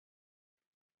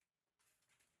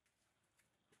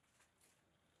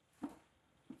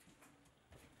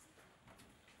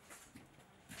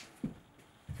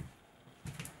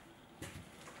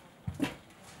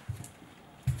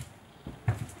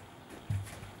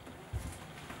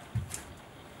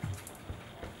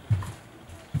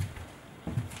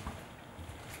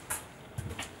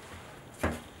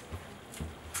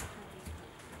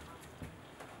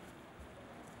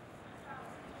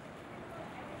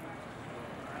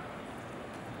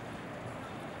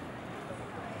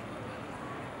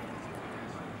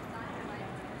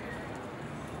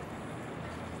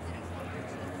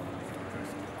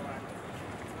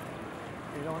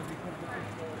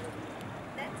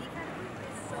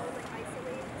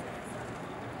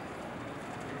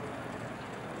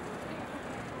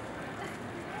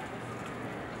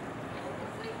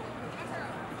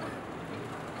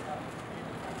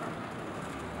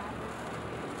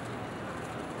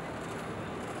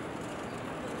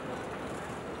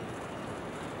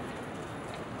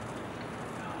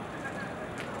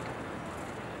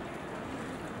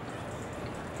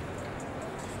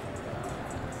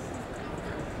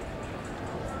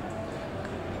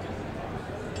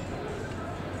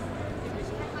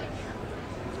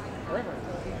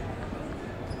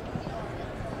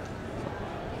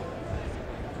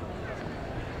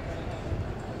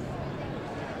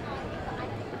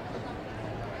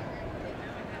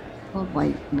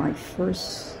my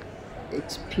first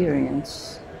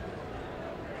experience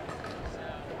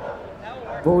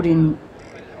voting,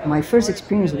 my first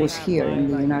experience was here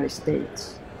in the United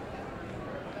States.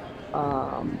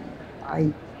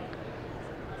 I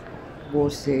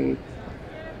was a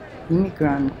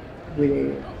immigrant with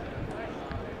a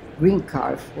green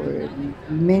card for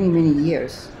many, many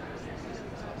years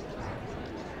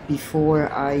before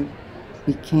I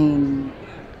became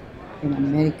an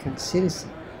American citizen.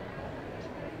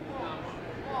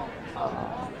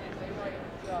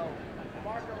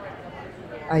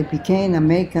 I became an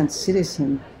American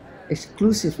citizen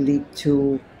exclusively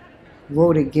to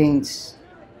vote against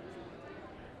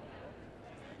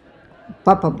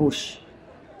Papa Bush.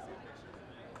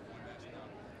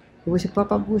 It was a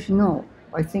Papa Bush? No,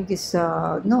 I think it's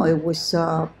no. It was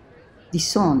the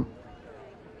son.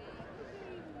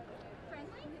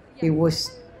 It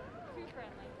was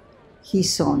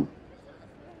his son,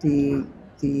 the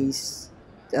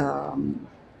um,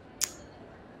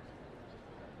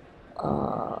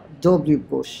 W.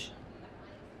 Bush.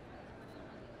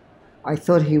 I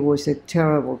thought he was a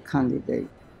terrible candidate,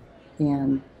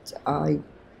 and I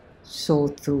saw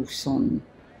through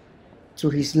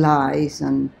his lies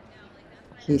and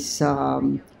his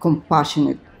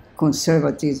compassionate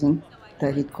conservatism,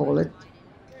 that he called it,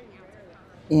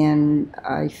 and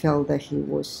I felt that he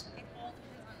was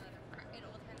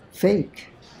fake,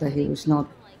 that he was not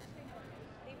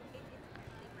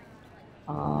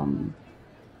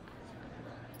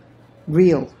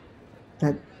real,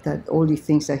 that all the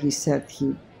things that he said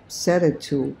it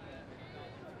to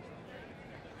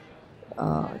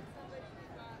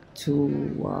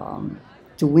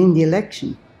win the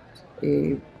election.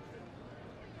 And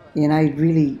I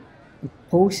really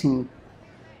opposed him,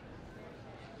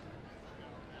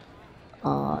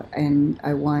 and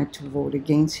I wanted to vote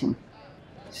against him.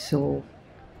 So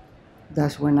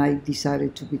that's when I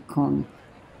decided to become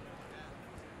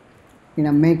an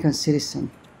American citizen,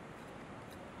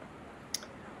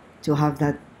 to have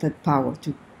that power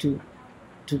to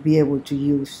be able to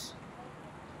use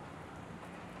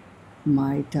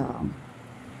my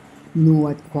new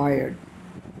acquired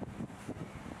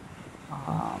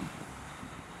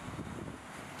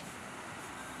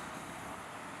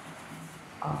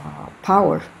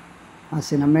power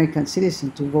as an American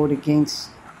citizen to vote against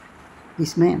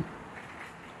this man.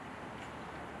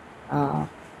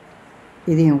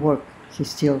 It didn't work. He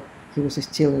was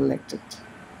still elected,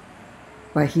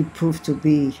 but he proved to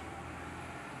be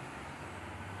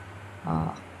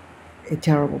a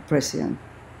terrible president,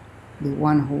 the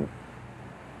one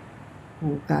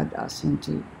who got us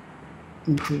into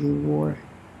the war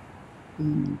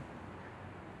in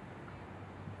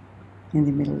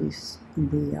the Middle East, in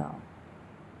the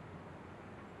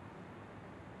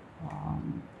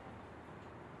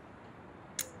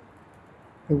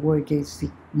war against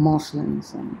the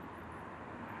Muslims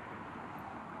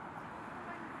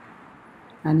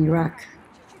and Iraq.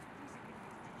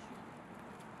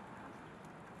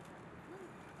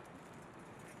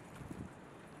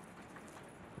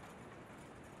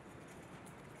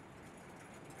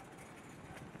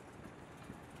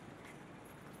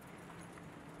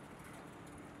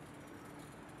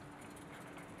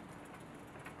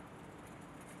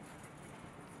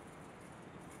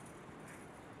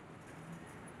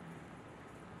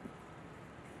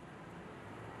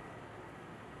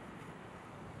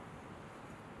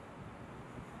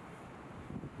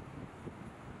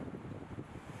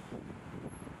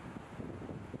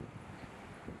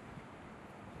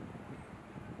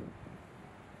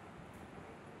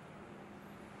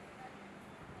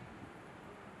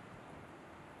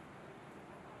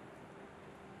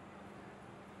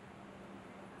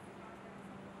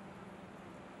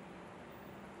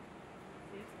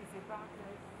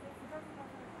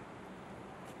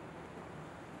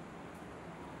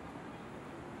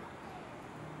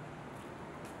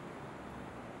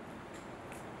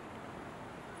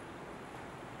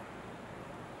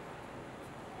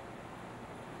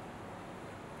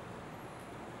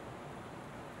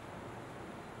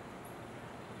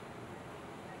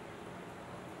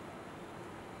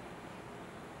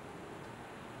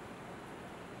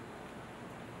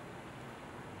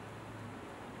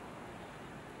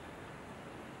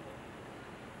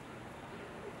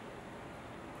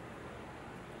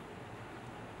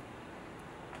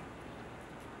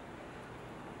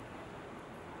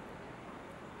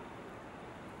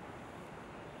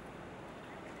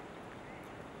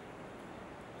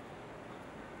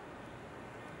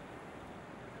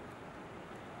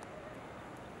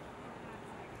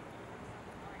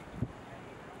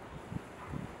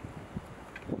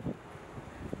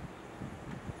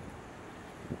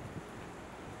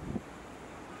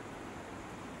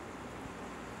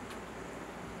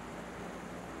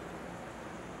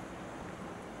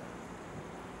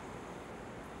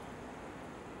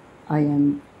 I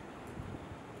am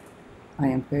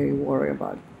very worried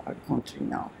about our country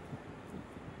now.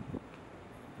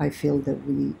 I feel that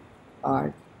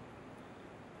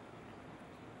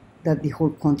that the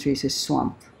whole country is a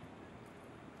swamp,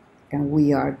 and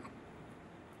we are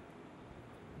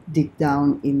deep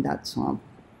down in that swamp,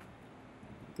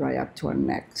 right up to our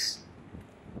necks.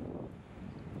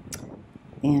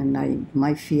 And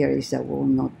my fear is that we will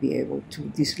not be able to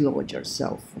dislodge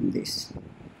ourselves from this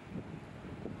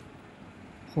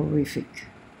horrific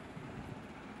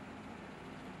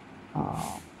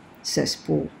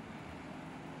cesspool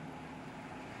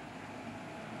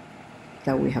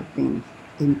that we have been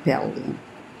impelled in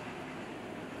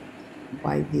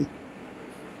by the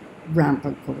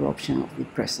rampant corruption of the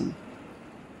present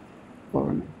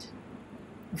government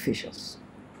officials.